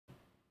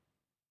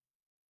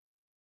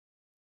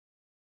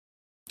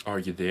Are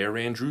you there,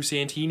 Andrew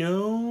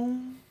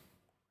Santino?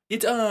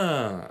 It's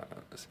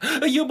us,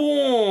 your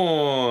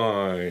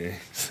boy.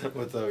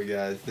 What's up,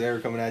 guys? Today we're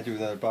coming at you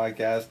with another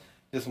podcast.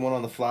 Just one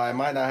on the fly. We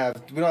don't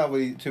have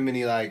really too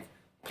many like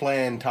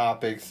planned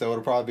topics, so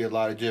it'll probably be a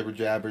lot of jibber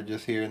jabber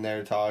just here and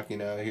there talk,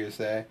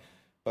 hearsay.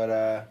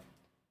 But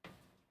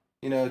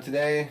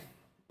today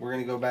we're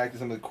gonna go back to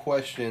some of the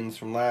questions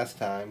from last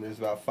time. There's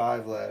about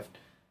 5 left.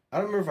 I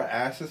don't remember if I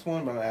asked this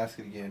one, but I'm gonna ask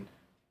it again.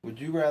 Would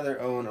you rather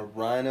own a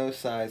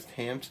rhino-sized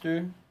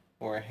hamster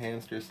or a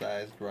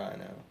hamster-sized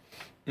rhino?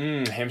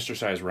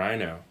 Hamster-sized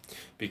rhino,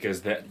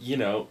 because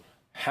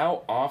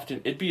how often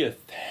it'd be a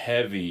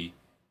heavy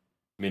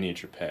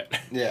miniature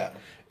pet. Yeah.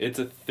 It's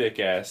a thick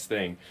ass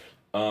thing.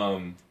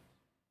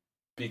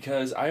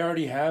 Because I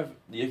already have.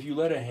 If you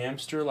let a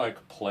hamster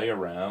play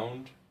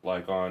around,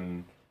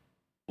 in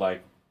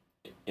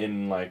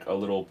a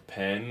little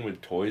pen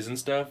with toys and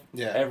stuff,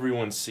 yeah,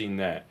 everyone's seen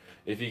that.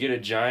 If you get a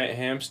giant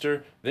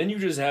hamster, then you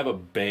just have a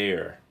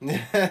bear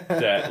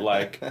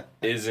that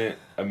isn't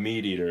a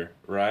meat eater,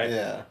 right?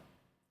 Yeah.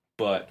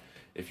 But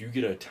if you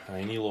get a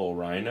tiny little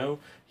rhino,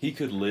 he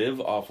could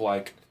live off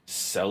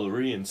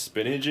celery and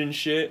spinach and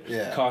shit.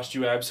 Yeah. Cost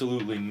you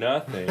absolutely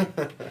nothing.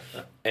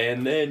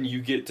 And then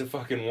you get to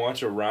fucking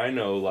watch a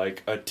rhino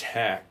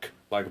attack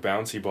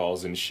bouncy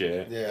balls and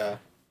shit. Yeah.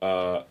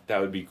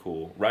 That would be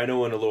cool.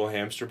 Rhino and a little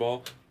hamster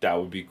ball, that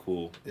would be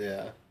cool.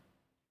 Yeah.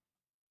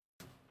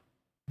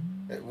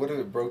 What if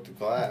it broke the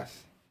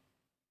glass?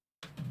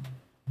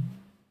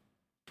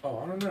 Oh,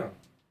 I don't know.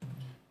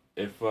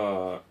 If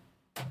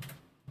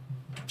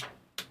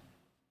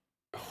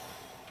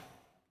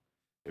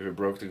it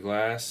broke the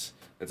glass,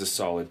 that's a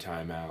solid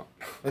timeout.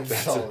 That's a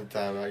solid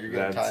timeout. You're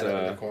getting tied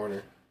up in the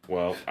corner.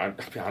 Well, I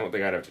don't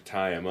think I'd have to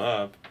tie him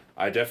up.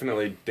 I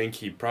definitely think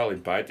he'd probably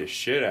bite the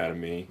shit out of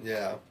me.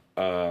 Yeah.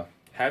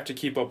 Have to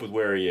keep up with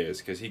where he is,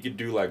 because he could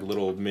do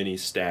little mini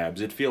stabs.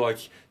 It'd feel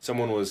like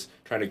someone was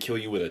trying to kill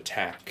you with a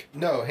tack.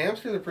 No,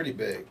 hamsters are pretty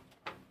big.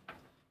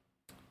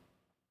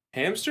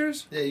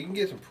 Hamsters? Yeah, you can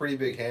get some pretty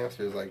big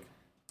hamsters,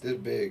 this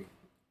big.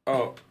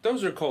 Oh,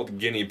 those are called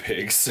guinea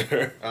pigs,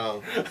 sir.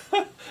 Oh.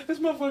 This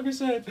motherfucker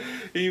said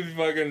he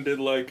fucking did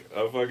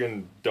a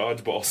fucking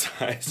dodgeball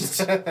size.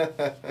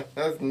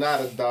 That's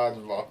not a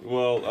dodgeball.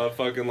 Well,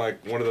 fucking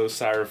one of those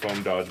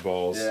styrofoam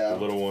dodgeballs. Yeah. The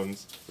little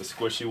ones. The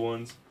squishy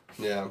ones.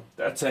 Yeah.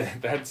 That's a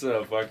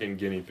fucking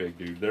guinea pig,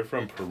 dude. They're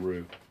from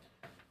Peru.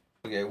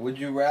 Okay, would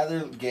you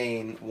rather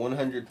gain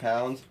 100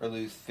 pounds or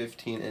lose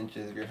 15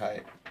 inches of your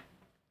height?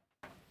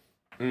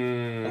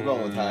 I'm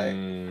going with height.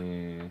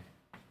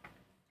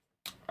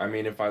 I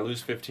mean, if I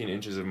lose 15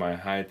 inches of my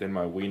height, then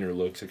my wiener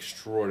looks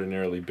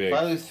extraordinarily big. If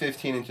I lose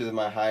 15 inches of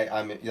my height,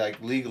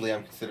 legally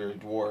I'm considered a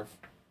dwarf.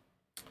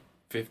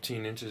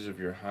 15 inches of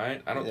your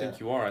height? I don't think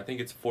you are. I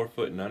think it's 4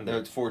 foot and under. No,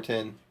 it's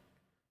 4'10".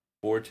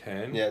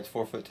 4'10"? Yeah, it's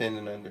 4'10"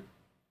 and under.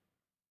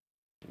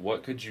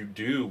 What could you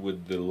do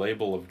with the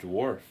label of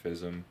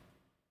dwarfism?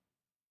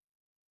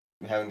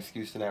 Have an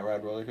excuse to not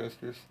ride roller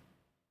coasters?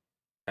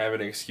 Have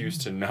an excuse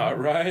to not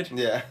ride?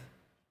 Yeah.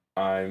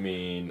 I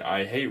mean,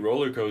 I hate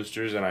roller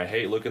coasters and I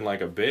hate looking like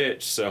a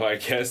bitch, so I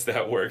guess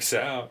that works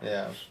out.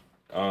 Yeah.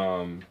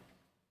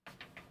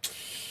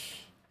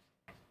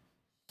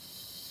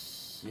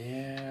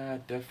 Yeah,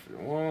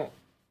 definitely. Well,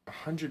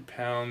 100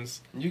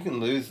 pounds. You can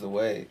lose the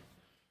weight.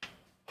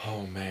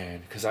 Oh,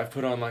 man. Because I've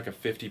put on a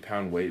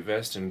 50-pound weight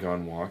vest and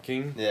gone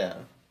walking. Yeah.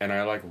 And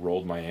I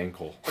rolled my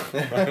ankle.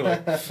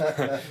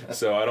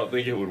 So I don't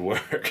think it would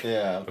work.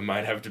 Yeah. It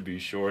might have to be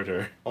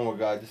shorter. Oh my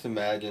god, just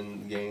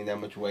imagine gaining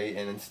that much weight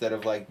and instead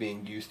of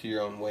being used to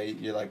your own weight,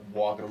 you're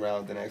walking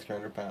around with an extra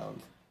 100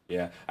 pounds.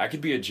 Yeah. I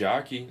could be a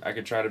jockey. I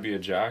could try to be a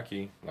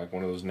jockey.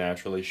 One of those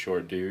naturally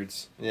short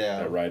dudes. Yeah.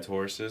 That rides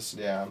horses.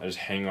 Yeah. I just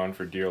hang on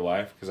for dear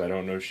life because I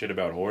don't know shit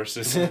about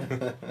horses.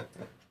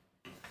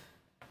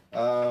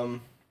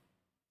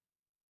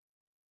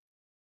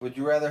 Would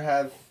you rather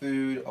have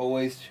food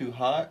always too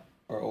hot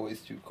or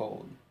always too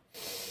cold?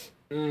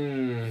 This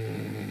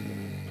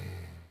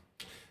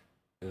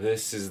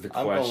is the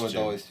question. I'm going with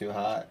always too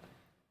hot.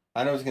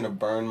 I know it's going to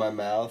burn my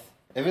mouth.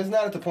 If it's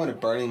not at the point of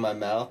burning my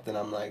mouth, then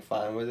I'm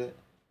fine with it.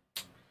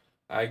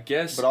 I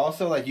guess. But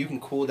also you can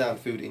cool down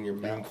food in your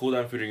mouth. You can cool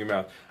down food in your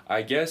mouth.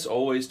 I guess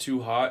always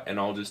too hot, and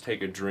I'll just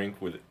take a drink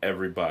with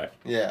every bite.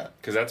 Yeah.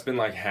 Because that's been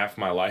half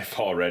my life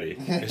already.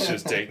 It's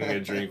just taking a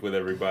drink with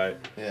every bite.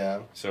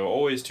 Yeah. So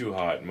always too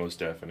hot, most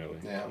definitely.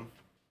 Yeah.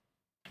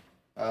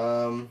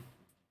 Man,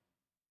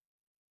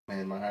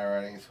 my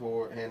handwriting is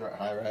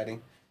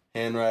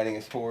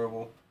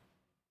horrible.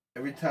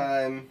 Every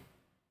time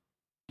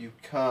you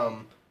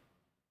come,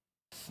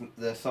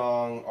 the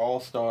song All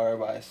Star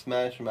by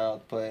Smash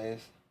Mouth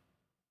plays.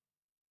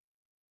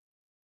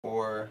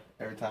 Or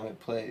every time it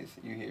plays,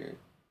 you hear it.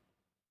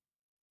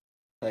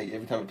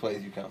 Every time it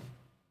plays, you come.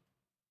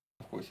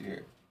 Of course you hear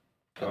it.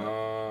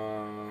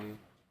 I'm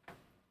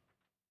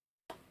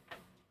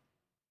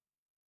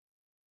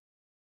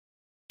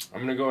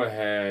gonna go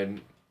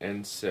ahead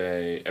and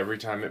say every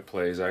time it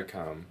plays, I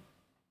come.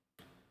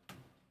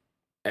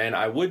 And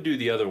I would do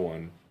the other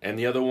one. And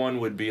the other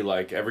one would be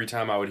like every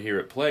time I would hear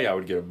it play, I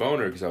would get a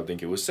boner because I would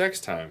think it was sex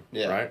time.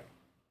 Yeah. Right?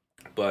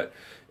 But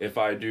if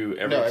I do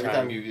every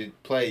time you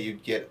play,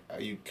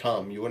 you'd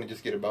come. You wouldn't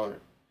just get a boner.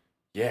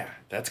 Yeah,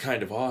 that's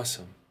kind of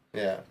awesome.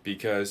 Yeah.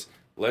 Because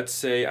let's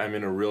say I'm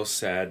in a real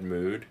sad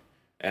mood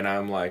and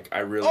I'm like, I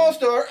really...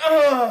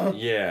 All-Star!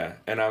 Yeah,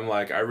 and I'm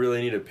like, I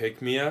really need to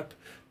pick me up,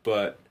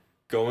 but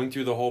going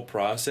through the whole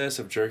process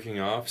of jerking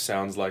off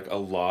sounds like a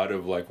lot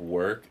of like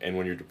work, and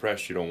when you're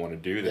depressed you don't want to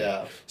do that.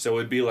 Yeah. So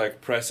it'd be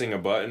like pressing a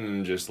button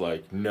and just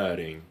like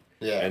nutting.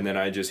 Yeah. And then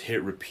I just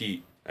hit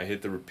repeat. I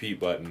hit the repeat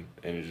button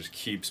and it just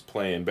keeps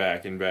playing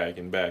back and back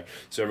and back.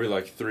 So every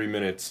like 3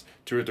 minutes,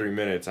 2 or 3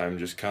 minutes, I'm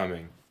just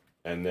coming.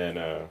 And then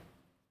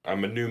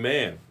I'm a new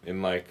man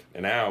in like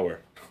an hour.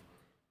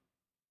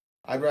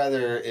 I'd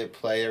rather it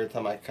play every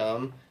time I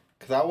come,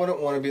 because I wouldn't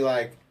want to be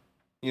like,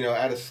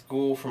 at a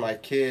school for my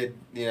kid,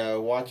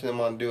 watching them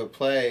on do a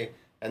play,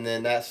 and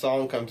then that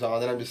song comes on,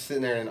 then I'm just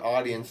sitting there in an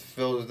audience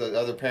filled with the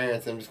other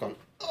parents, and I'm just going,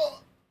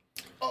 oh,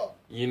 oh.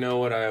 You know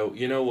what?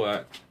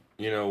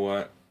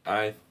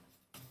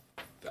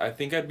 I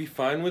think I'd be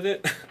fine with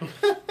it.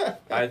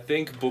 I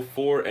think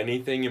before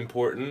anything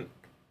important,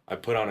 I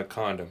put on a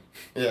condom.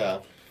 Yeah.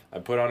 I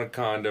put on a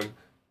condom,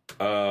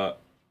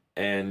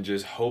 and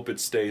just hope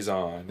it stays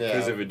on. Yeah.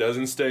 Because if it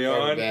doesn't stay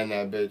on... Band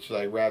that bitch,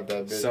 like wrap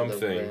that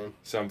bitch.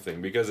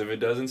 Something. Because if it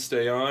doesn't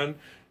stay on,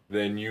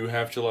 then you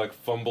have to like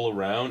fumble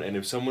around, and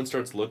if someone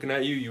starts looking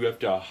at you, you have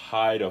to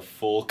hide a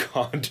full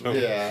condom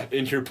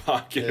in your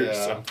pocket or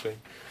something.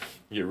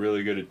 You get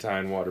really good at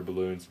tying water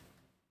balloons.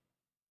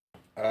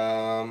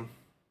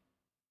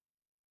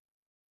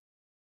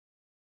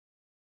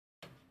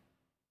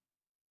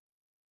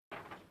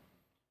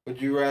 Would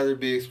you rather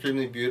be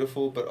extremely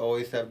beautiful but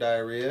always have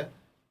diarrhea,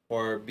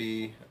 or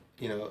be,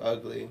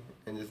 ugly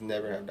and just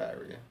never have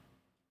diarrhea?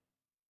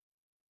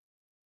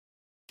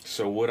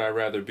 So would I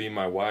rather be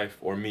my wife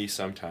or me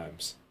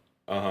sometimes?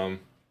 You're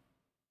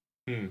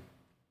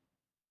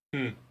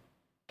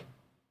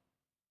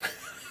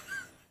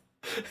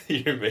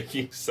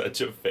making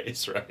such a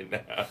face right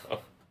now.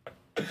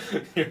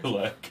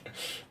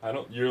 I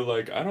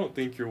don't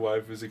think your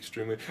wife is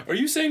extremely... Are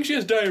you saying she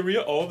has diarrhea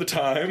all the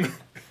time?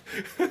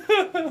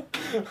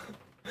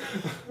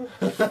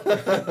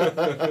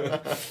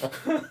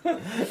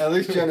 At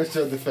least you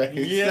understood the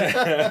face.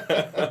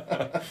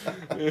 Yeah.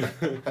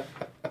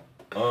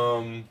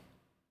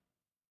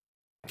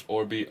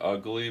 Or be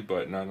ugly,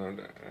 but no.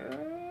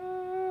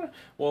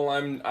 Well,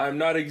 I'm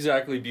not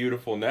exactly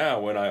beautiful now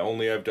when I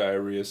only have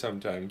diarrhea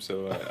sometimes.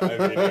 So I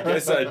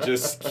guess I'd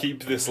just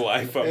keep this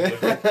life I'm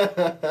living.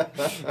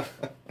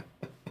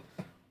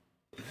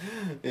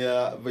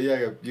 Yeah, but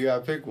you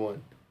gotta pick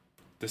one.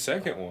 The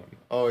second one.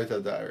 Always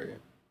have diarrhea.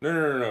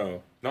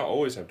 No. Not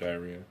always have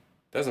diarrhea.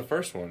 That's the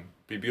first one.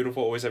 Be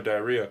beautiful, always have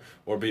diarrhea,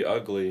 or be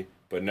ugly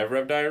but never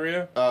have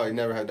diarrhea. Oh, you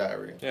never have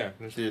diarrhea. Yeah.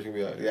 So you're gonna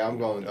be ugly. Yeah, I'm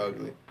going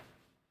ugly.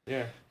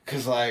 Yeah.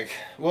 Cause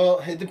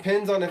it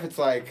depends on if it's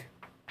like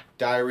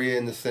diarrhea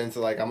in the sense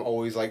of like I'm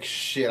always like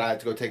shit, I have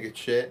to go take a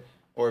shit,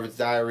 or if it's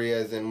diarrhea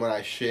as in when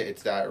I shit,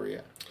 it's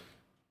diarrhea.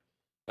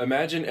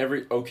 Imagine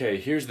okay,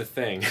 here's the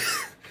thing.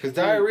 Because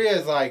diarrhea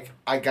is like,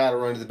 I gotta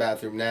run to the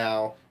bathroom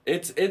now.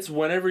 It's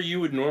whenever you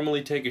would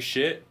normally take a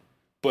shit,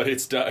 but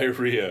it's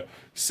diarrhea.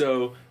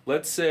 So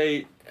let's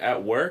say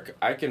at work,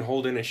 I can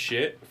hold in a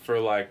shit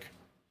for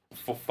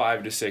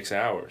 5 to 6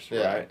 hours,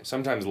 right?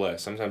 Sometimes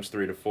less, sometimes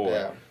 3 to 4.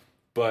 Yeah.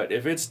 But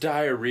if it's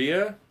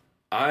diarrhea,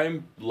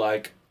 I'm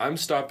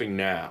stopping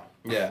now.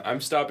 Yeah. I'm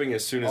stopping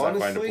as soon as I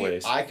find a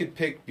place. I could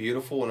pick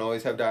beautiful and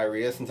always have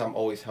diarrhea since I'm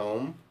always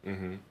home.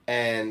 Mm-hmm.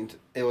 And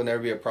it will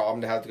never be a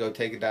problem to have to go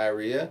take a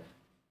diarrhea.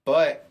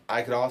 But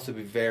I could also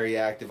be very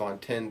active on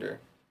Tinder.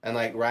 And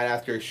right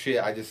after a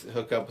shit, I just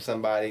hook up with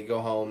somebody,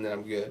 go home, then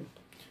I'm good.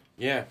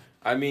 Yeah.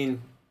 I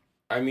mean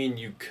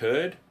you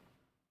could,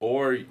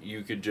 or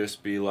you could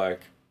just be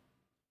like,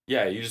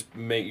 yeah, you just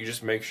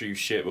make sure you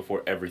shit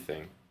before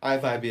everything. I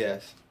have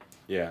IBS.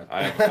 Yeah,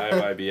 I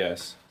have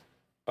IBS.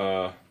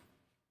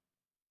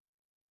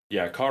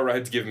 Yeah, car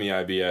rides give me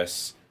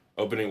IBS.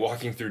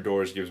 Walking through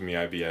doors gives me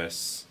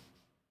IBS.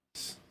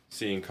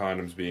 Seeing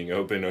condoms being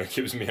open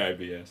gives me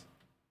IBS.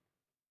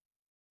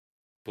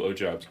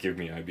 Blowjobs give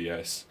me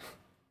IBS.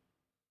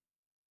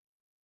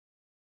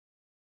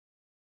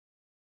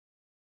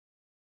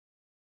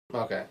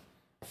 Okay.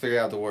 I figured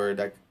out the word.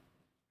 I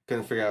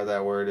couldn't figure out what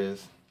that word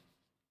is.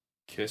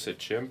 Kiss a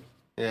chimp?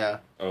 Yeah.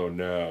 Oh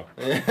no.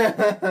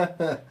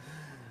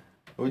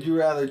 Would you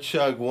rather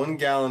chug 1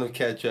 gallon of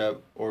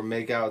ketchup or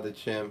make out with a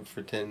chimp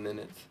for 10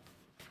 minutes?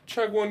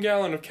 Chug 1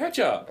 gallon of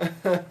ketchup.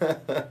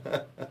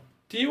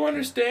 Do you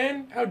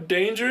understand how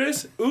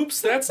dangerous? Oops,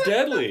 that's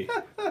deadly.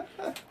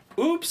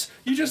 Oops,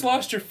 you just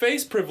lost your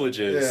face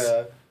privileges.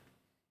 Yeah.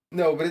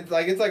 No, but it's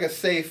like a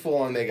safe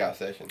full-on make-out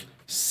session.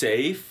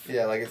 Safe?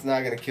 Yeah, it's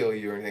not gonna kill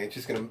you or anything. It's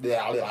just gonna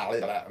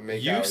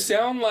make You out.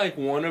 sound like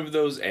one of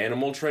those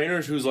animal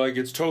trainers who's like,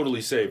 it's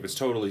totally safe, it's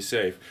totally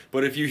safe.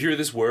 But if you hear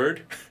this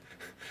word,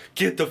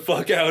 get the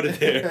fuck out of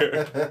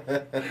there.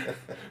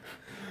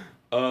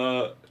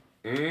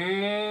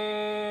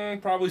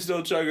 Probably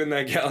still chugging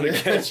that gallon of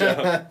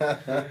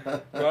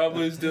ketchup.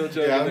 Probably still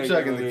chugging. Yeah, I'm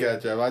chugging the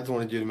ketchup. I just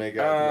wanted you to make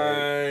out.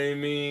 I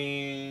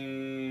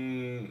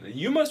mean,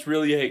 you must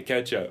really hate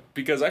ketchup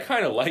because I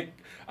kind of like.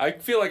 I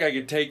feel like I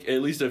could take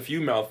at least a few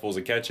mouthfuls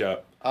of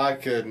ketchup. I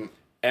couldn't.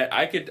 And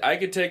I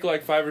could take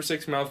like 5 or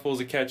 6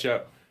 mouthfuls of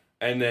ketchup,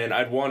 and then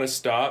I'd want to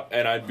stop,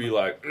 and I'd be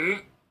like,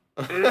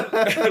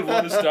 I'd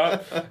want to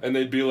stop, and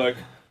they'd be like,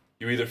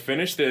 you either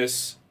finish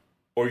this,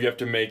 or you have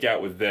to make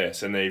out with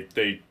this, and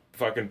they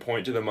fucking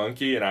point to the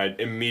monkey, and I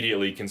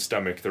immediately can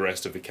stomach the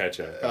rest of the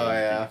ketchup. Oh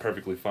yeah,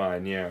 perfectly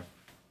fine. Yeah.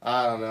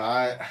 I don't know.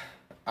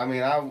 I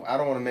mean, I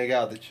don't want to make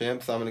out with the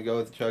chimp, so I'm gonna go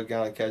with the chug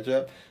gallon of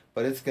ketchup.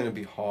 But it's gonna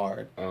be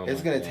hard.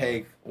 It's gonna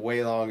take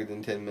way longer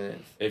than 10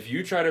 minutes. If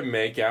you try to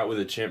make out with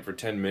a chimp for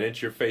 10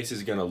 minutes, your face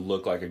is gonna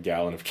look like a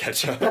gallon of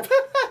ketchup.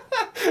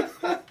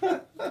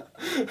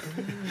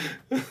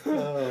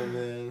 Oh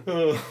man.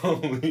 Oh,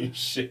 holy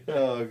shit.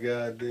 Oh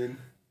god, dude.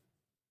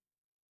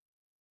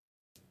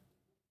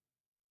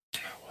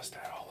 Was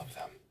that all of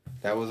them?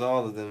 That was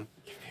all of them.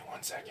 Give me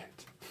 1 second.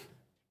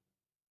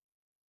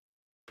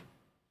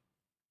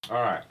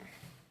 Alright.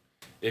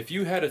 If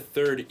you had a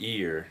third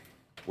ear,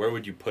 where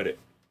would you put it?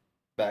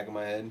 Back of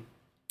my head.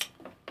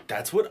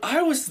 That's what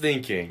I was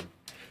thinking.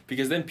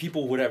 Because then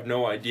people would have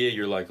no idea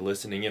you're like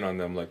listening in on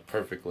them like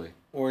perfectly.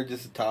 Or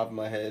just the top of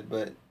my head,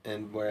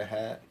 and wear a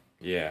hat.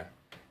 Yeah,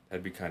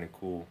 that'd be kind of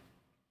cool.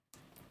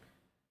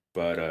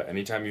 But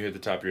anytime you hit the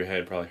top of your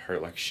head, probably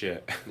hurt like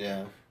shit.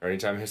 Yeah. Or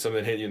anytime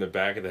something hit you in the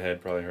back of the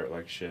head, probably hurt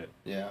like shit.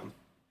 Yeah.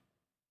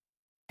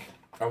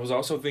 I was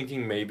also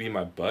thinking maybe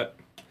my butt,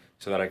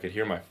 so that I could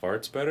hear my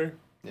farts better.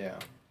 Yeah.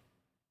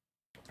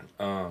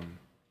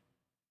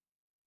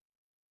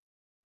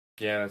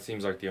 Yeah, that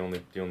seems like the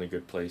only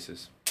good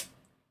places.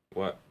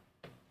 What?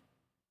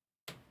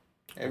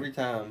 Every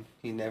time,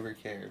 he never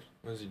cares.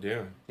 What is he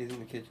doing? He's in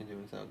the kitchen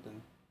doing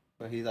something.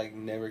 But he, like,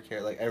 never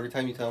cares. Like, every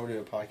time you tell him to do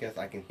a podcast,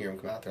 I can hear him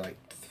come out there, like,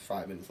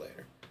 5 minutes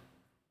later.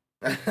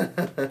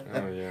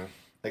 Oh, yeah.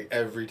 Like,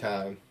 every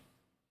time.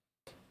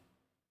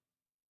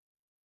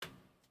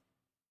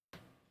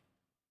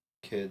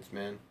 Kids,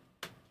 man.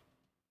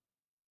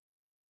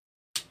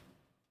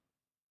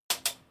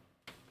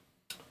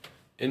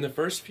 In the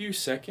first few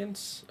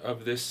seconds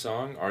of this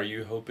song, are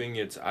you hoping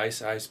it's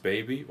Ice Ice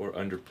Baby or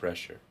Under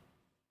Pressure?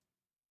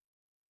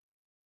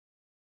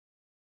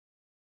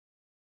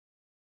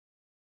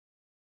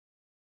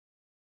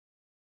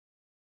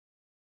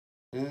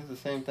 Isn't it the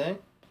same thing?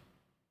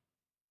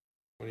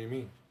 What do you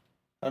mean?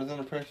 How does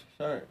Under Pressure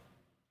start?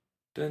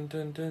 Dun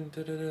dun dun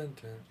dun dun dun.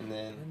 And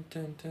then...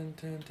 Dun dun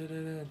dun dun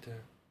dun dun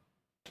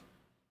dun.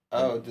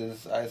 Oh,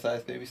 does Ice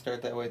Ice Baby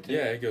start that way too?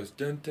 Yeah, it goes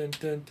dun dun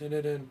dun dun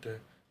dun dun dun.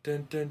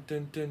 Dun, dun,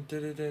 dun, dun,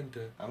 dun, dun, dun,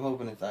 dun. I'm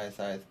hoping it's Ice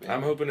Ice Baby.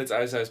 I'm hoping it's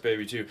Ice Ice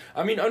Baby too.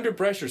 I mean, Under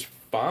Pressure's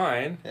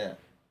fine. Yeah.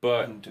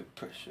 But Under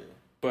Pressure.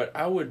 But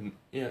I would,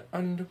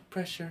 Under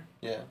Pressure.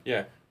 Yeah.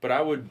 Yeah, but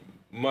I would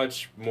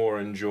much more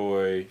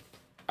enjoy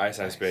Ice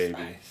Ice Baby.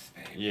 Ice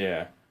Baby.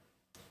 Yeah.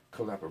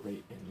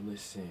 Collaborate and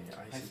listen.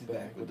 Ice is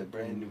back with a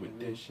brand new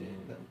edition.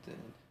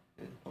 Something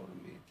is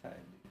holding me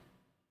tightly.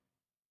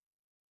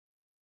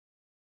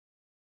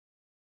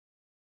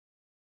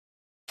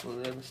 Will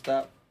it ever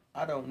stop?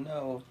 I don't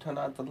know. Turn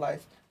out the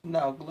lights.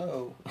 Now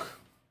glow.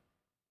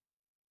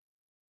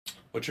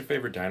 What's your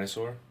favorite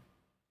dinosaur?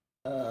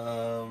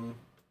 I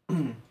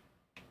don't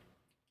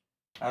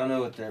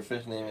know what their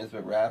official name is,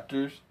 but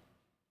raptors.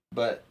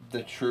 But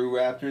the true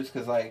raptors,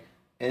 because, like,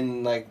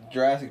 in, like,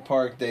 Jurassic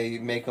Park, they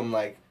make them,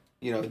 like,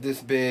 you know, this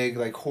big,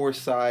 like,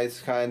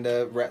 horse-sized kind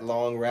of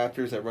long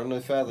raptors that run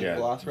really fast, like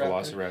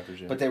velociraptors.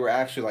 Yeah. But they were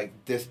actually, like,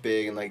 this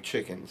big and, like,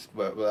 chickens,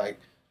 but like,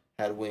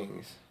 had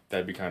wings.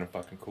 That'd be kind of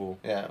fucking cool.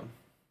 Yeah.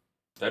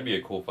 That'd be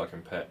a cool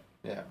fucking pet.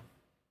 Yeah.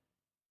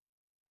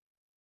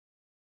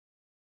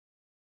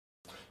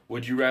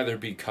 Would you rather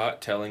be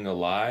caught telling a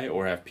lie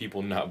or have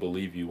people not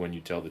believe you when you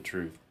tell the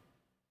truth?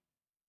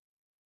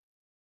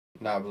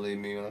 Not believe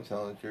me when I'm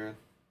telling the truth.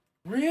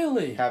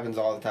 Really? Happens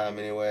all the time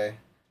anyway.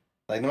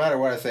 Like, no matter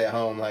what I say at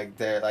home, like,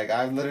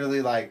 I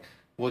literally, like,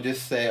 will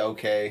just say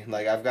okay.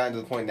 Like, I've gotten to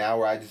the point now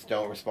where I just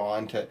don't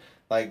respond to,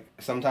 like,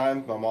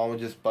 sometimes my mom would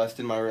just bust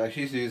in my room. Like,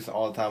 she used to do this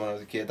all the time when I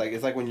was a kid. Like,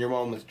 it's like when your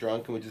mom was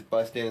drunk and would just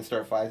bust in and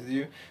start fights with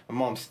you. My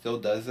mom still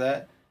does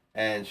that.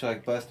 And she'll,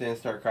 like, bust in and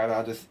start crying. And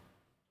I'll just,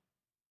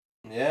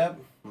 yep,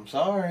 I'm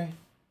sorry.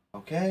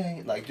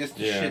 Okay. Like, just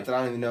the shit that I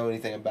don't even know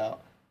anything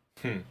about.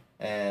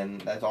 And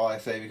that's all I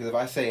say, because if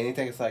I say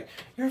anything, it's like,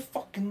 you're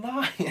fucking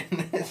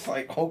lying. It's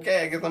like,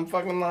 okay, I guess I'm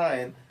fucking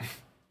lying.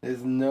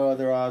 There's no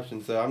other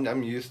option, so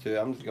I'm used to it.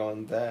 I'm just going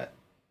with that.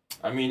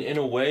 I mean, in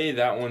a way,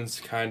 that one's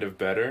kind of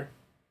better,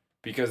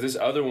 because this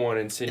other one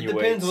insinuates...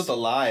 It depends what the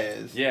lie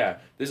is. Yeah,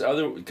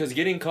 because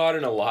getting caught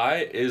in a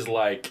lie is,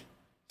 like,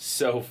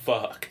 so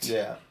fucked.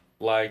 Yeah.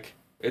 Like,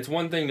 it's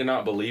one thing to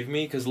not believe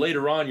me, because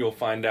later on you'll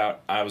find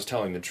out I was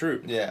telling the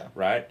truth. Yeah.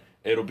 Right?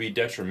 It'll be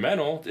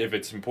detrimental if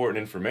it's important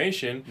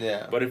information.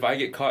 Yeah. But if I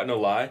get caught in a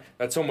lie,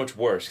 that's so much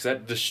worse, because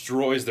that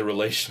destroys the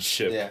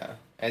relationship. Yeah.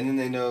 And then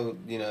they know,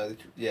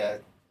 yeah.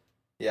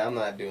 Yeah, I'm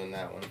not doing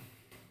that one.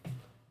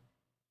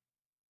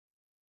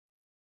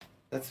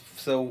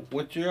 So.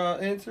 What's your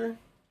answer?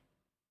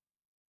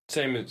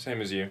 Same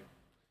as you.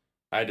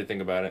 I had to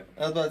think about it.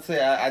 I was about to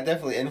say I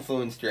definitely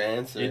influenced your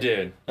answer. You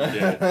did.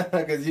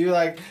 Because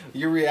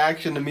your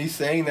reaction to me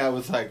saying that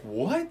was like,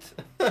 what?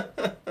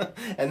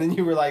 And then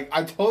you were like,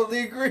 I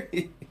totally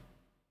agree.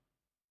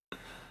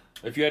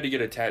 If you had to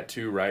get a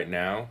tattoo right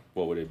now,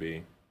 what would it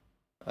be?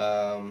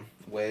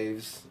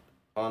 Waves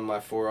on my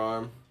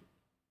forearm.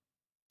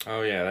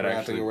 Oh yeah, that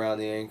wrapping around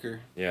the anchor.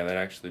 Yeah, that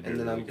actually. And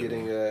then I'm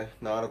getting a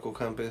nautical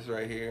compass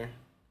right here.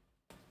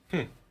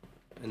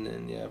 And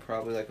then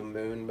probably like a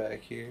moon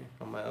back here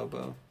on my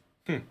elbow.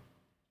 Yeah,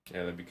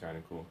 that'd be kind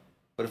of cool.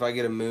 But if I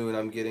get a moon,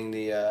 I'm getting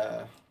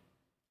the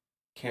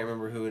can't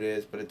remember who it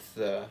is, but it's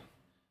the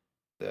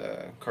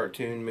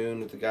cartoon moon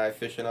with the guy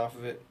fishing off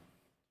of it.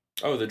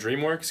 Oh, the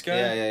DreamWorks guy?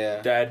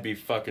 Yeah. That'd be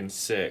fucking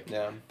sick.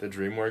 Yeah. The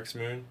DreamWorks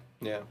moon?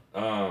 Yeah.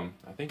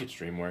 I think it's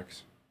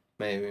DreamWorks.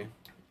 Maybe.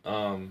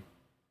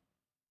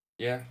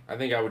 Yeah, I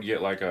think I would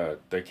get like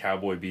the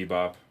Cowboy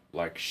Bebop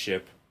like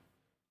ship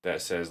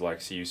that says like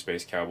 "See You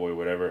Space Cowboy"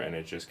 whatever, and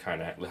it just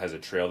kind of has a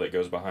trail that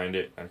goes behind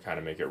it, and kind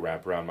of make it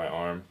wrap around my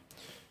arm.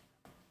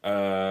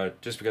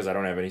 Just because I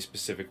don't have any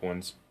specific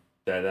ones,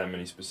 that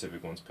many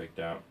specific ones picked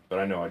out, but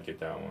I know I'd get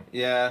that one.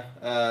 Yeah,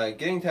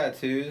 getting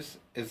tattoos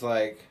is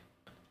like,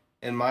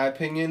 in my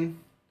opinion,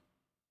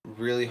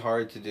 really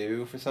hard to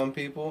do for some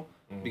people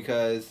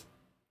because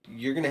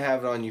you're gonna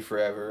have it on you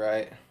forever,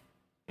 right?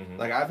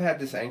 Like I've had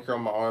this anchor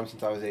on my arm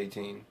since I was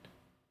 18,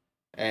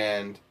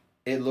 and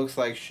it looks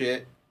like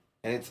shit,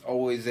 and it's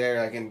always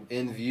there, like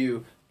in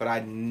view. But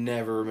I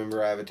never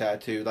remember I have a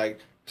tattoo. Like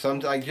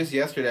just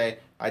yesterday,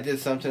 I did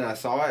something, I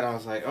saw it, and I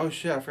was like, oh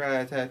shit, I forgot I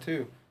had a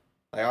tattoo.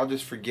 Like I'll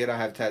just forget I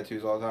have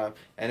tattoos all the time.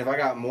 And if I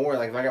got more,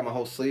 like if I got my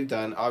whole sleeve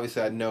done,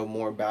 obviously I'd know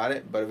more about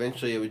it. But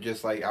eventually, it would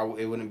just like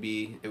it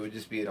would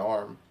just be an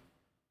arm.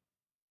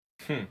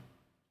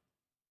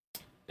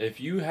 If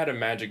you had a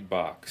magic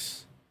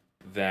box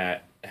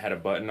that had a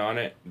button on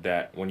it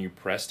that when you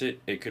pressed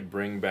it, it could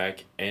bring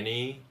back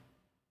any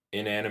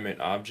inanimate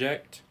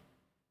object,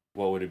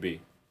 what would it be?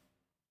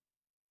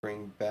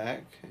 Bring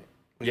back?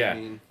 Yeah,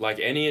 like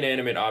any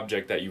inanimate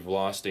object that you've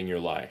lost in your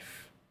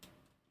life.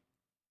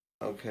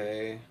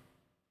 Okay.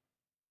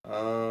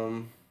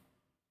 My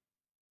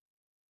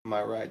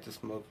right to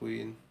smoke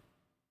weed.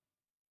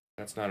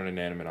 That's not an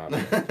inanimate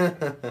object.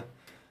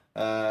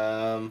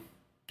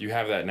 You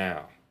have that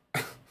now.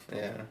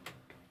 Yeah.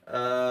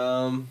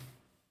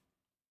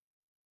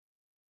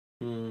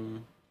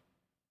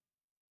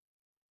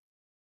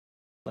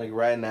 Like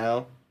right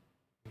now?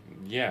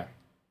 Yeah.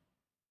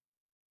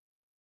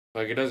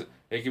 Like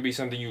it could be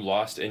something you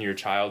lost in your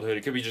childhood.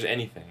 It could be just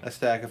anything. A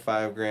stack of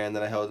 $5,000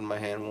 that I held in my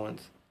hand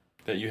once.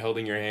 That you held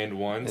in your hand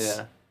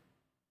once?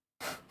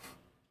 Yeah.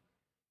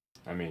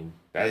 I mean,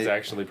 that's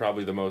actually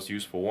probably the most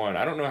useful one.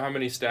 I don't know how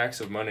many stacks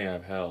of money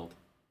I've held.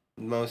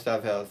 Most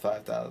I've held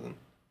 5,000.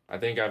 I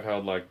think I've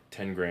held like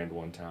 10 grand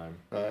one time.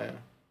 Oh yeah.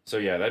 So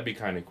yeah, that'd be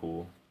kind of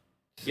cool.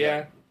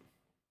 Yeah,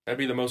 that'd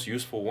be the most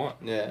useful one.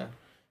 Yeah.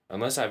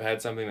 Unless I've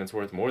had something that's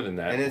worth more than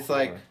that. And it's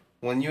like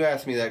when you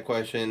asked me that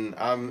question,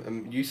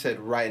 you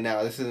said right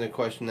now. This isn't a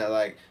question that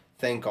like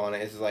think on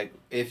it. It's like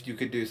if you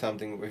could do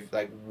something with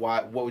like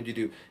what would you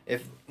do?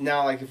 If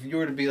you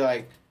were to be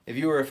like if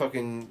you were a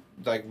fucking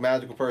like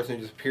magical person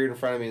who just appeared in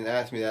front of me and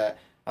asked me that,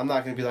 I'm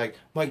not gonna be like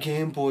my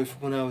Game Boy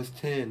from when I was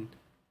 10.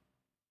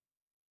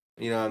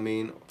 You know what I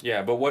mean?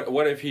 Yeah, but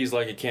what if he's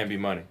like, it can't be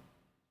money?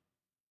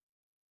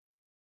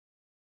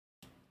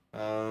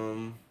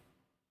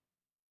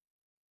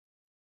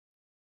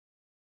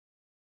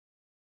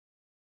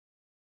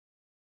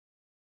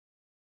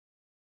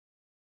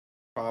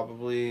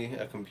 Probably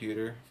a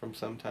computer from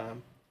some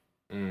time.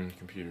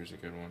 Computer's a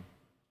good one.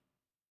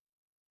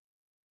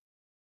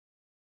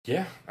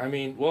 Yeah, I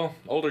mean, well,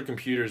 older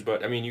computers,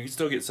 but I mean, you can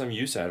still get some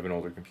use out of an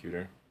older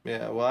computer.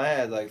 Yeah, well, I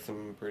had like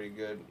some pretty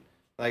good.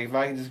 Like if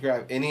I can just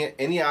grab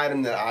any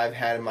item that I've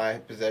had in my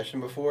possession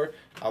before,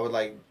 I would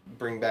like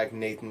bring back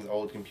Nathan's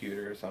old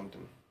computer or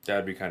something.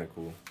 That'd be kind of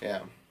cool.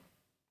 Yeah.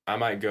 I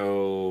might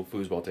go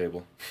foosball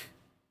table.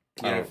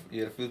 You had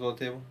a foosball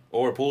table?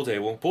 Or pool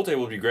table. Pool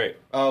table would be great.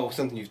 Oh,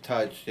 something you've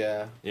touched,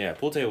 yeah. Yeah,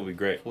 pool table would be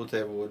great. Pool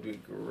table would be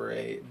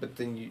great, but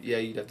then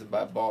you'd have to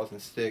buy balls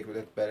and stick, but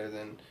that's better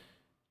than,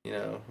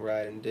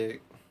 riding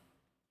dick.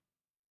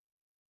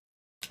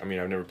 I mean,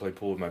 I've never played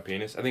pool with my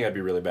penis. I think I'd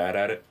be really bad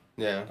at it.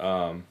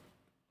 Yeah.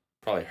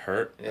 Probably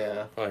hurt.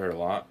 Yeah. Probably hurt a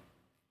lot.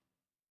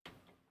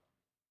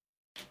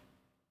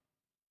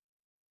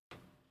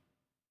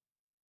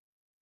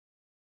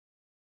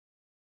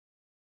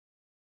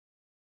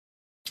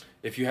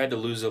 If you had to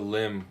lose a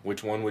limb,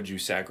 which one would you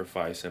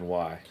sacrifice and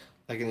why?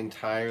 Like an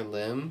entire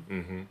limb?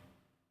 Mm-hmm.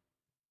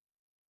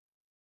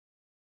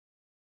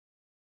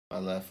 My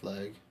left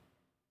leg.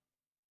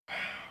 Wow.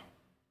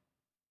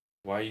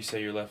 Why you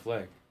say your left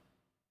leg?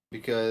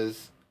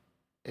 Because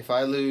if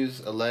I lose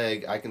a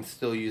leg, I can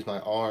still use my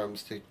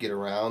arms to get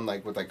around,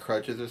 like with like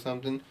crutches or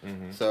something.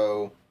 Mm-hmm.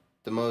 So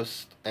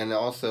and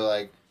also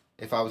like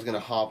if I was gonna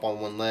hop on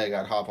one leg,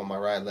 I'd hop on my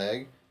right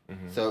leg.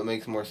 So it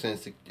makes more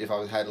sense if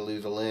I had to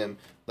lose a limb.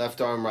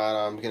 Left arm, right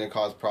arm, going to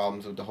cause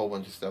problems with a whole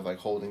bunch of stuff, like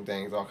holding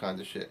things, all kinds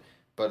of shit.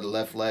 But the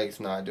left leg's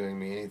not doing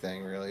me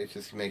anything, really. It's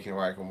just making it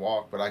where I can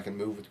walk, but I can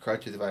move with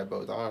crutches if I have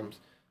both arms.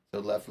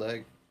 So left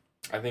leg.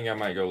 I think I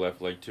might go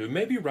left leg too.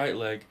 Maybe right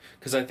leg,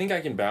 because I think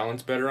I can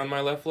balance better on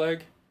my left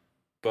leg.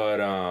 But,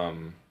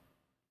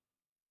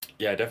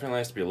 yeah, it definitely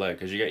has to be a leg,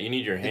 because you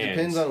need your hands. It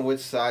depends on which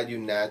side you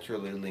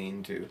naturally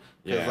lean to.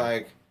 Because,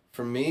 like,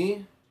 for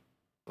me,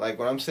 like,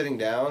 when I'm sitting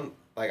down,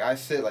 like, I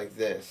sit like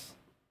this.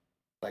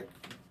 Like,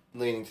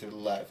 leaning to the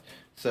left.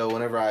 So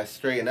whenever I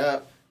straighten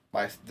up,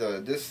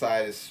 this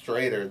side is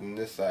straighter than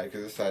this side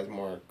because this side is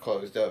more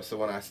closed up. So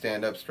when I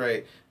stand up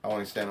straight, I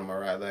want to stand on my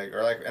right leg,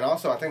 and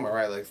also I think my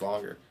right leg's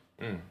longer.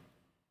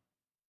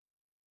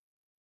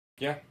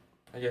 Yeah,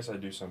 I guess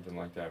I'd do something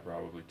like that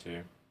probably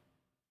too.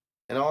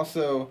 And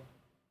also,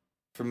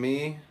 for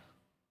me,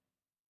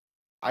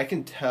 I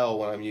can tell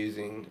when I'm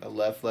using a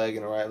left leg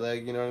and a right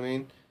leg. You know what I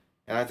mean?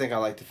 And I think I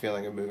like the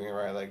feeling of moving a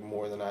right leg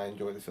more than I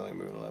enjoy the feeling of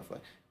moving a left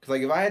leg. Because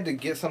like if I had to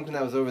get something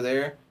that was over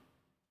there,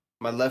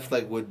 my left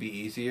leg would be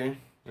easier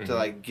to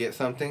like get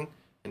something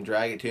and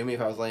drag it to me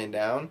if I was laying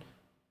down.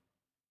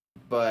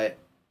 But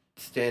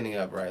standing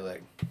up, right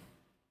leg.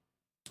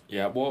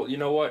 Yeah, well, you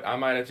know what? I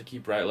might have to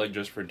keep right leg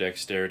just for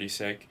dexterity's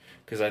sake,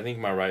 because I think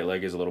my right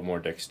leg is a little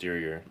more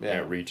dexterior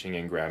at reaching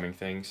and grabbing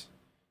things.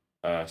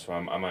 So I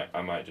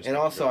might just. And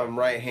also, I'm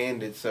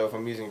right-handed, so if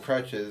I'm using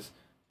crutches,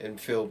 it'd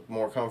feel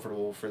more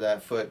comfortable for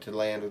that foot to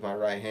land with my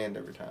right hand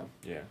every time.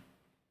 Yeah.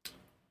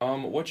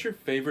 What's your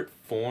favorite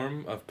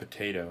form of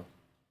potato?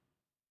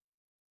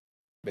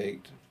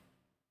 Baked.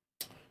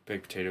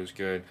 Baked potato's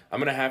good. I'm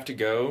gonna have to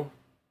go,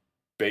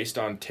 based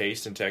on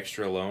taste and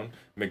texture alone,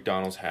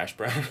 McDonald's hash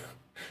brown,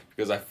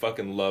 because I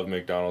fucking love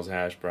McDonald's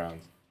hash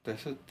browns. They're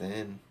so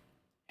thin.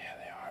 Yeah,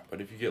 they are.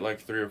 But if you get like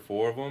 3 or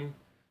 4 of them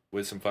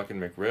with some fucking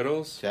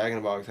McGriddles, Jack in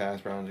the Box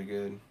hash browns are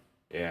good.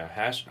 Yeah,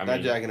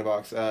 Not Jack in the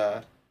Box.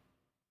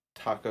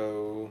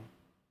 Taco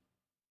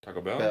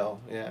Bell.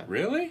 Yeah.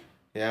 Really?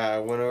 Yeah, I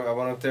went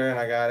up there and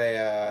I got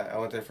I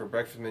went there for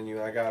breakfast menu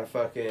and I got a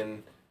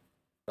fucking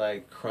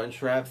like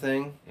crunch wrap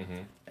thing,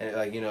 and it,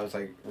 like it's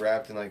like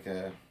wrapped in like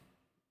a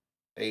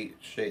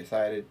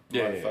 8-sided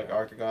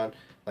octagon,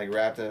 like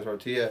wrapped in a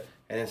tortilla,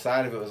 and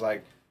inside of it was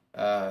like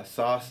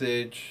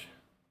sausage,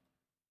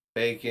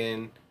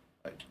 bacon,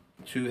 like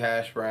 2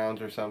 hash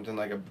browns or something,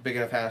 like a big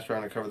enough hash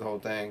brown to cover the whole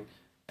thing,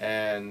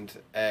 and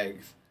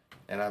eggs.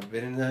 And I've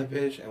been in that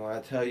bitch, and when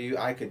I tell you,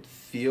 I could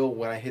feel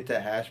when I hit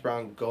that hash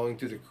brown going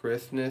through the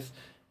crispness,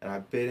 and I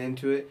bit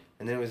into it,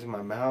 and then it was in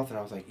my mouth, and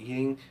I was like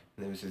eating,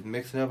 and it was just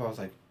mixing up. I was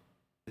like,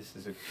 this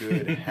is a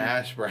good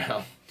hash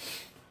brown.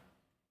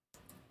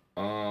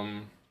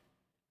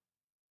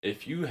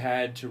 If you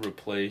had to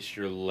replace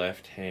your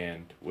left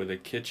hand with a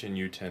kitchen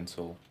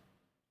utensil,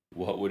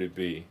 what would it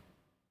be?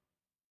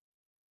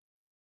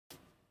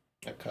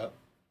 A cup.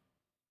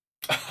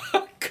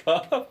 A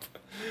cup?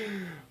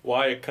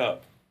 Why a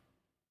cup?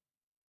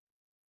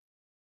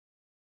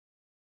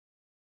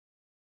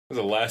 That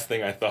was the last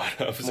thing I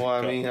thought of. Well,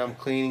 I mean, I'm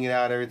cleaning it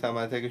out every time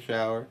I take a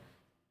shower.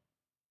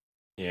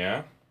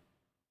 Yeah?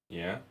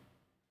 Yeah?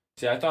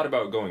 See, I thought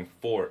about going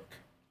fork.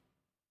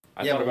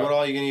 What all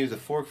are you going to use a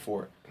fork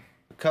for?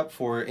 A cup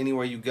for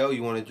anywhere you go,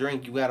 you want to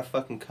drink, you got a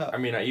fucking cup. I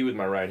mean, I eat with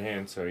my right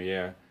hand, so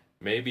yeah.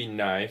 Maybe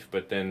knife,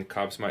 but then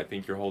cops might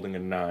think you're holding a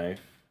knife.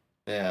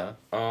 Yeah.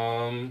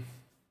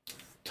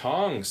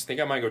 Tongs. I think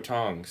I might go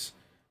tongs.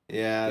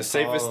 Yeah, the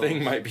safest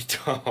thing might be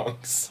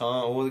tongs.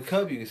 Well, the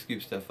cup, you can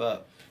scoop stuff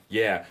up.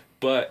 Yeah,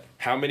 but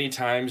how many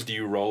times do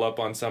you roll up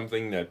on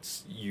something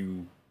that's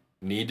you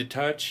need to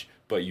touch,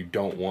 but you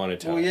don't want to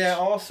touch? Well, yeah,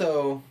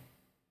 also,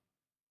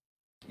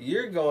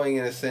 you're going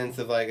in a sense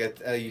of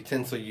like a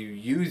utensil you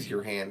use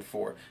your hand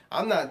for.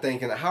 I'm not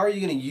thinking, how are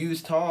you going to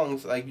use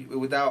tongs like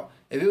without...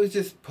 If it was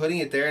just putting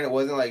it there and it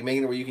wasn't like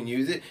making it where you can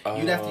use it,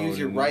 you'd have to use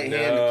your right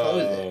hand to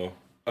close it.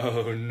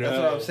 Oh, no. That's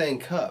what I'm saying,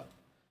 cup.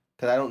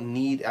 Because I don't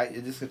need... I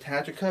just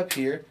attach a cup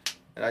here,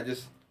 and I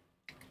just...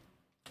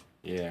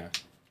 Yeah.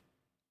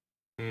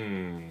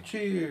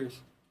 Cheers.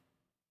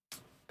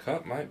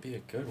 Cup might be a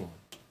good one.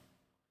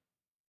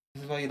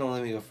 This is why you don't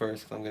let me go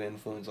first, because I'm going to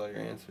influence all your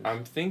answers.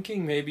 I'm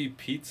thinking maybe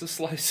pizza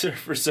slicer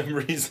for some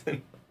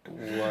reason.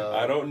 Wow.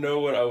 I don't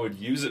know what I would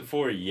use it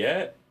for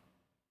yet.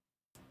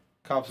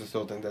 Cops would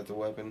still think that's a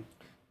weapon.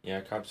 Yeah,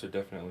 cops would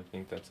definitely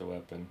think that's a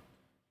weapon.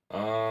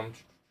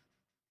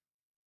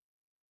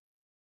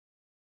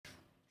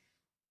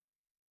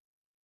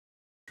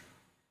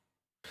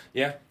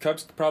 Yeah,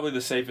 cup's probably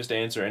the safest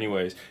answer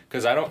anyways.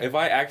 Because if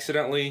I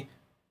accidentally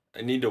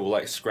need to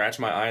like scratch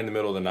my eye in the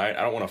middle of the night,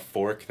 I don't want a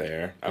fork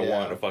there. I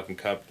want a fucking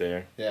cup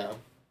there. Yeah.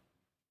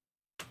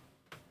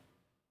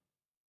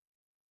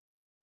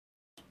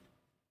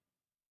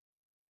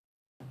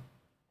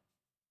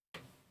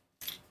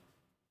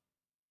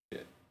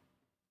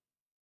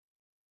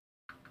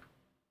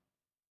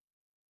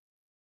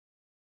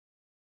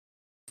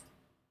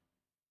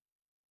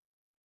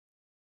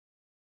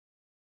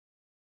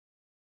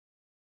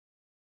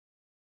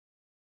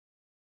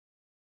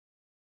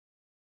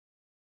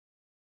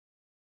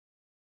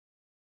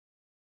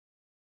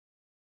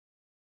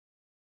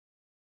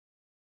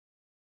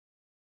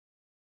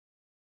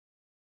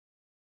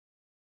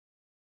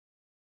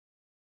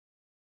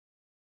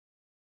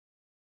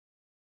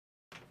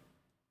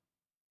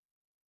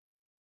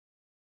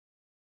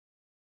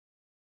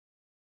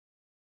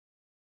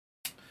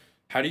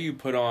 How do you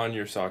put on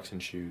your socks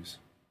and shoes?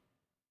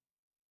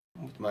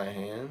 With my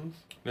hands.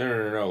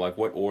 No. Like,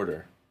 what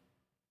order?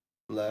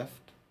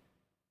 Left,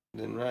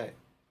 then right.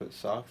 Put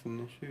socks in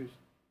the shoes.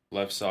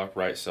 Left sock,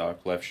 right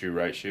shoe,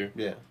 right shoe?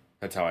 Yeah.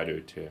 That's how I do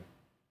it, too.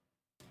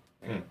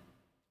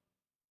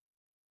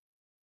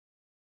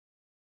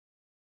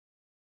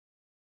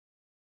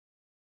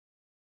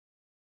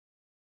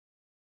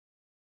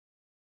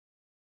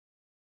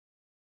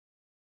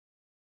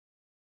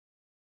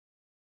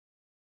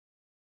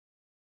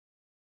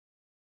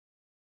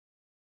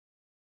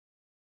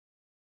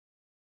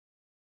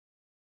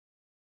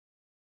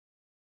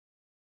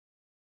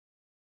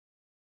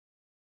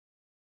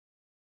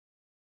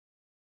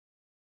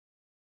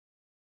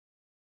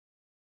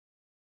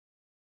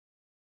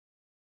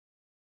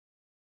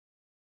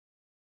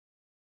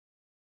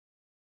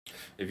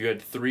 If you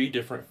had 3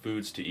 different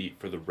foods to eat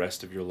for the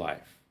rest of your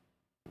life,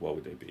 what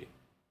would they be?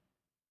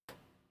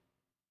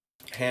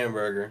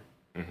 Hamburger.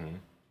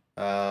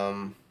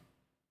 Mm-hmm.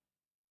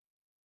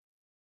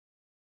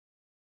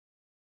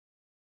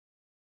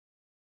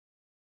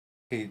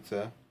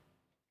 Pizza.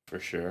 For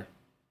sure.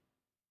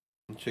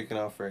 And chicken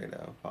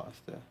Alfredo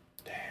pasta.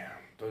 Damn,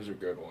 those are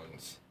good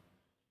ones.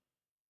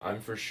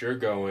 I'm for sure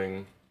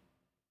going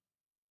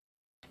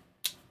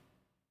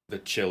the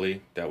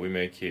chili that we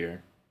make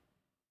here.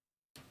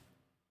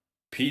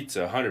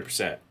 Pizza,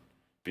 100%.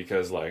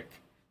 Because, like,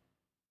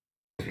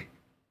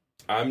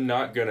 I'm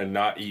not gonna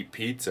not eat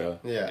pizza.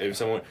 Yeah.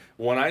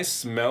 When I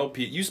smell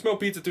pizza, you smell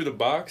pizza through the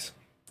box,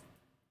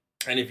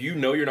 and if you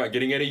know you're not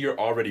getting any, you're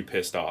already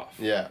pissed off.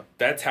 Yeah.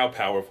 That's how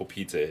powerful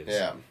pizza is.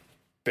 Yeah.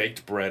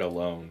 Baked bread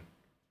alone.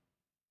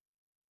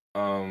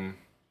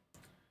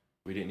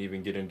 We didn't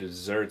even get into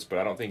desserts, but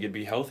I don't think it'd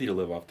be healthy to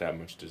live off that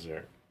much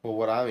dessert. Well,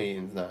 what I'm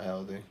eating is not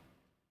healthy.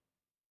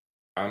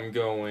 I'm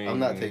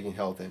not taking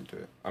health into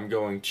it. I'm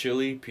going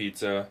chili,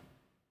 pizza,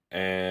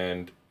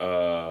 and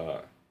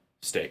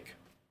steak.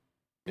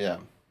 Yeah.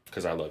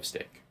 Because I love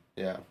steak.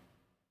 Yeah.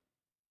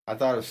 I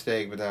thought of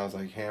steak, but then I was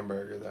like,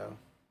 hamburger, though.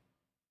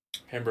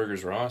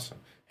 Hamburgers are awesome.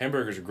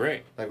 Hamburgers are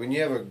great. Like, when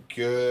you have a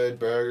good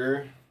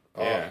burger,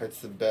 yeah. It's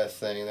the best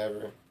thing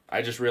ever.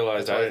 I just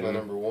realized That's my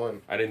number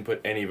one. I didn't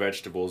put any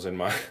vegetables in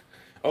my...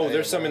 Oh,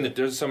 there's some in the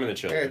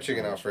chili. I got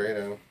chicken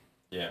Alfredo.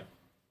 Yeah.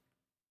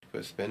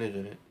 Put spinach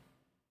in it.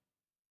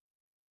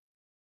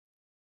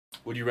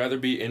 Would you rather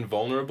be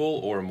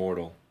invulnerable or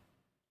immortal?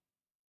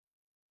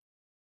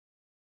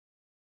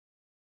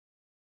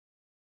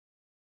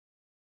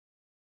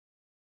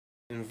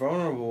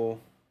 Invulnerable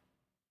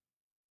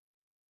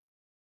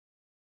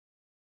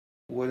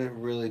wouldn't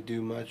really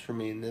do much for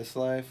me in this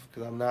life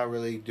because I'm not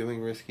really doing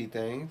risky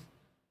things,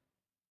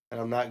 and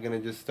I'm not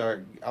gonna just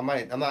start. I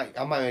might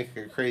make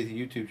a crazy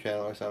YouTube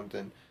channel or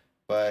something,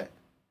 but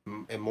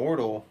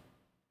immortal.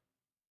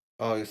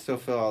 Oh, you still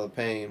feel all the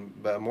pain,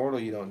 but immortal,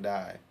 you don't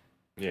die.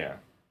 Yeah.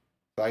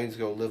 So I can just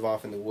go live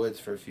off in the woods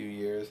for a few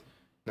years,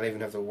 not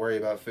even have to worry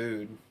about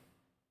food.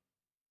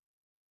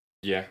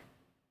 Yeah.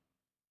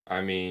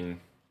 I mean,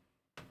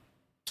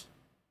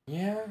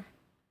 yeah,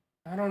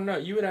 I don't know.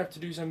 You would have to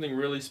do something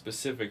really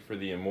specific for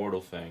the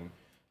immortal thing.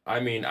 I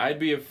mean, I'd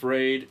be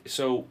afraid.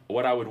 So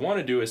what I would want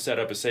to do is set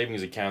up a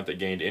savings account that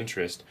gained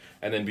interest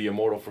and then be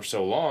immortal for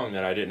so long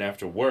that I didn't have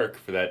to work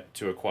for that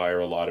to acquire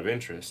a lot of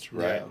interest,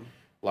 right? Yeah.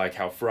 Like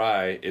how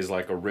Fry is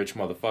like a rich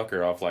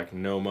motherfucker off like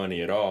no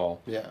money at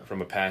all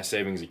from a past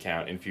savings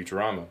account in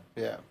Futurama.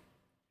 Yeah.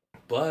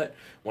 But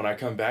when I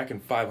come back in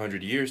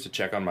 500 years to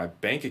check on my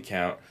bank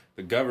account,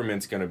 the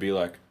government's going to be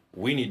like,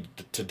 we need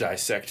to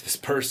dissect this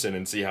person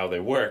and see how they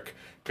work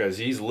because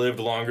he's lived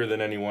longer than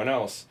anyone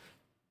else.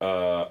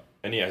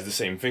 And he has the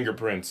same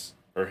fingerprints,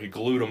 or he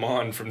glued them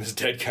on from this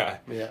dead guy.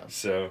 Yeah.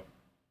 So,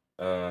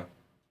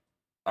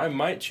 I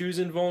might choose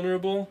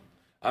invulnerable.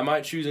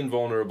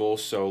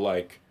 So,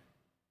 like,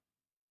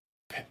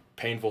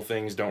 painful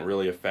things don't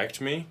really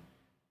affect me.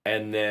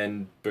 And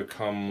then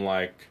become,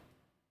 like,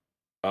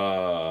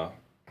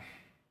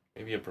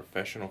 maybe a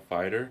professional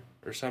fighter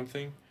or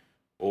something.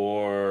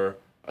 Or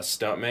a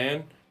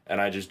stuntman,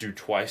 and I just do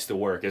twice the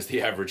work as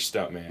the average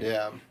stuntman.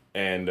 Yeah.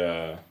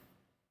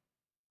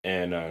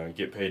 And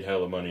get paid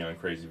hella money on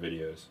crazy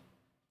videos.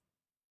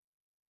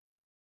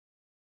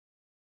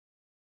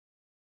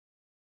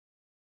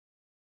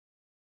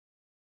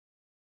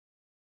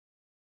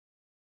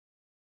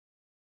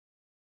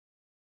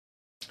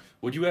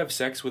 Would you have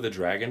sex with a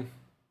dragon?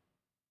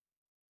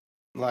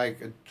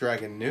 Like a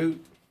dragon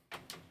newt.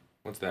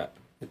 What's that?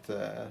 It's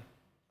a,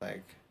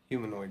 like,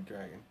 humanoid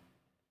dragon.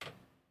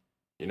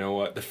 You know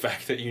what? The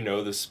fact that you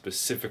know the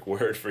specific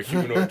word for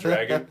humanoid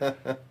dragon.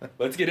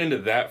 Let's get into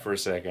that for a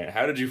second.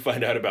 How did you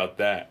find out about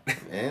that?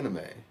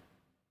 Anime.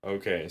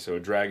 Okay, so a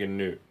dragon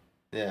newt.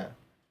 Yeah.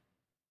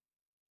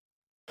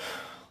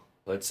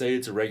 Let's say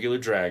it's a regular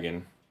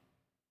dragon.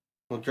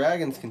 Well,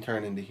 dragons can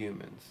turn into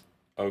humans.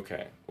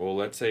 Okay, well,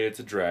 let's say it's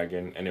a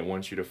dragon, and it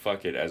wants you to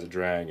fuck it as a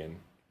dragon.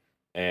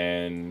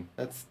 And...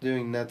 That's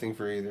doing nothing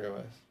for either of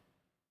us.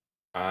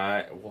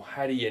 Well,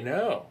 how do you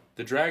know?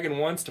 The dragon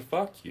wants to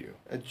fuck you.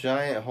 A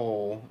giant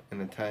hole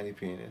and a tiny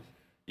penis.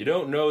 You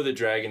don't know that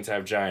dragons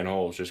have giant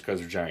holes just because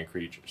they're giant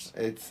creatures.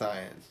 It's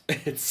science.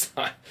 It's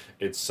science.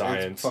 It's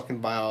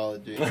fucking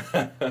biology.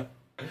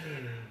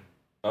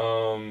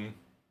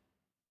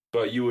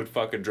 But you would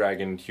fuck a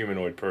dragon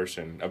humanoid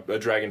person. A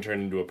dragon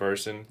turned into a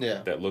person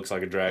that looks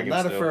like a dragon.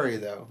 I'm not a furry,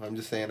 though. I'm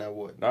just saying I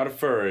would. Not a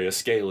furry, a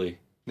scaly.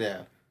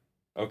 Yeah.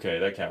 Okay,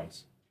 that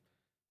counts.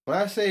 When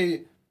I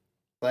say,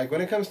 like,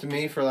 when it comes to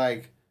me for,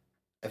 like,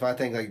 if I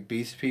think, like,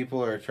 beast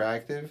people are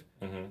attractive,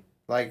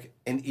 like,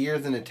 an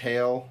ears and a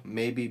tail,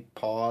 maybe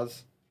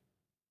paws.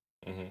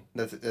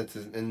 That's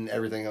and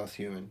everything else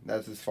human.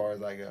 That's as far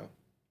as I go.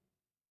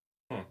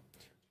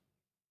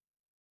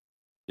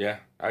 Yeah,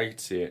 I could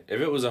see it.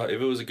 If it was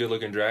a good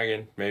looking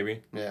dragon,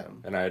 maybe. Yeah.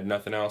 And I had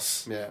nothing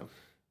else. Yeah.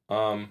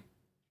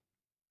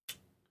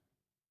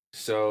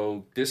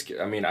 So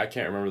I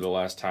can't remember the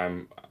last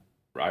time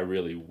I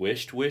really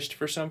wished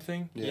for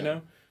something, you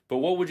know? But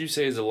what would you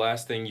say is the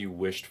last thing you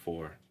wished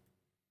for?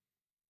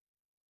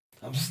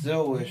 I'm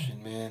still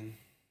wishing, man.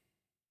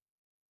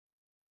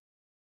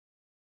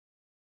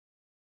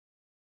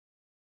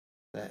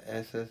 That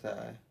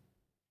SSI.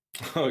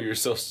 Oh, you're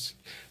so...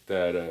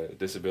 That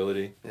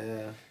disability?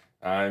 Yeah.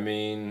 I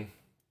mean,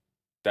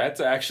 that's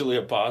actually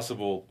a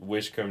possible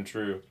wish come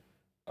true.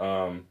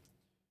 All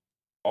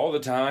the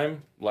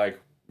time,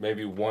 like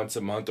maybe once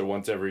a month or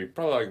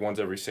probably like once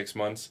every 6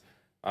 months,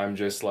 I'm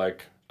just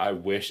like, I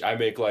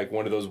make like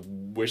one of those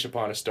wish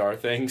upon a star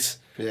things.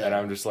 Yeah. And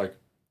I'm just like,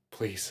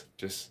 please,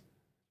 just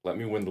let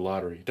me win the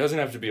lottery. It doesn't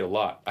have to be a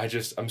lot.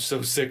 I'm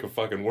so sick of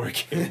fucking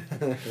working.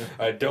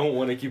 I don't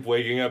want to keep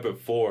waking up at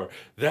 4.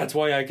 That's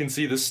why I can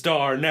see the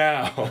star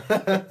now.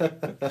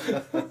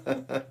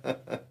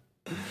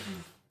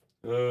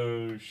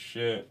 Oh,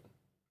 shit.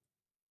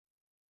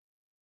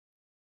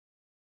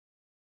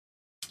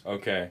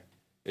 Okay.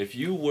 If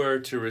you were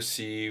to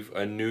receive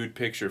a nude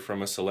picture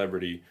from a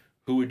celebrity,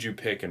 who would you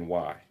pick and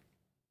why?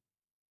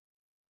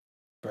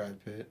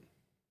 Brad Pitt.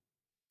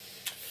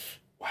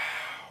 Wow.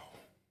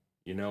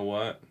 You know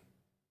what?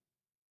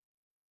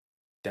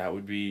 That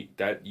would be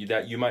that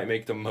you might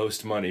make the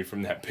most money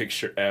from that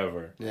picture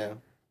ever. Yeah.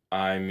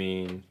 I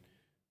mean,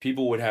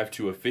 people would have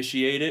to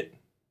officiate it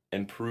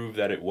and prove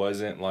that it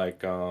wasn't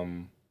like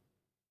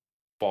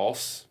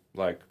false,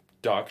 like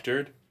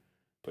doctored,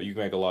 but you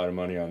can make a lot of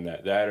money on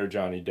that. That or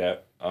Johnny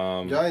Depp.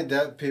 Johnny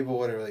Depp, people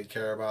wouldn't really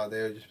care about.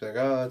 They would just be like,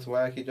 "Oh, it's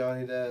wacky,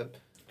 Johnny Depp."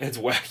 It's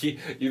wacky.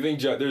 You think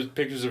there's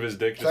pictures of his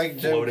dick just like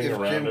floating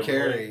around? Jim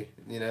Carrey,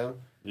 you know?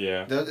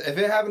 Yeah. If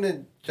it happened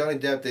to Johnny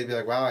Depp, they'd be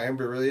like, "Wow,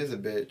 Amber really is a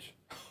bitch."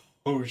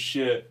 Oh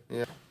shit.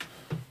 Yeah.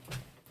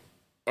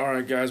 All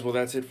right, guys. Well,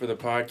 that's it for the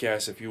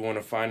podcast. If you want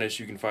to find us,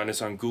 you can find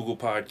us on Google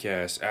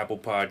Podcasts, Apple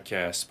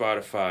Podcasts,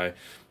 Spotify,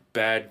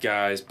 Bad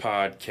Guys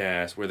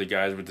Podcast. We're the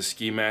guys with the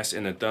ski mask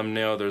and the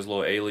thumbnail. There's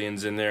little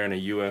aliens in there and a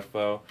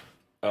UFO.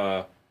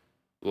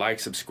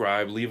 Like,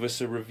 subscribe, leave us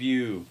a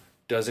review.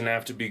 Doesn't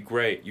have to be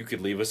great. You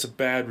could leave us a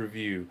bad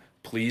review.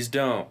 Please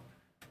don't.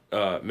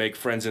 Make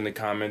friends in the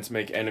comments.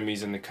 Make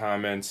enemies in the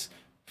comments.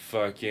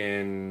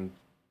 Fucking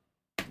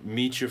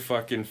meet your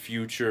fucking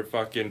future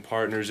fucking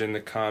partners in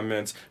the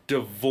comments.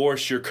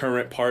 Divorce your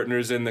current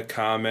partners in the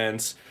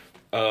comments.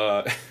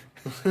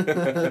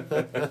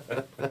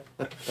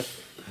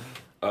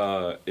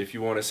 If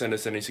you want to send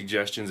us any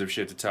suggestions of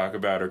shit to talk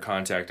about or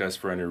contact us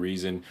for any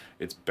reason,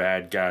 it's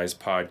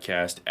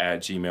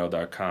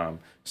badguyspodcast@gmail.com.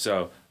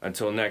 So,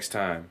 until next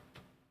time,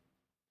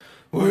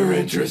 we're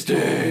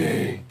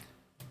interesting!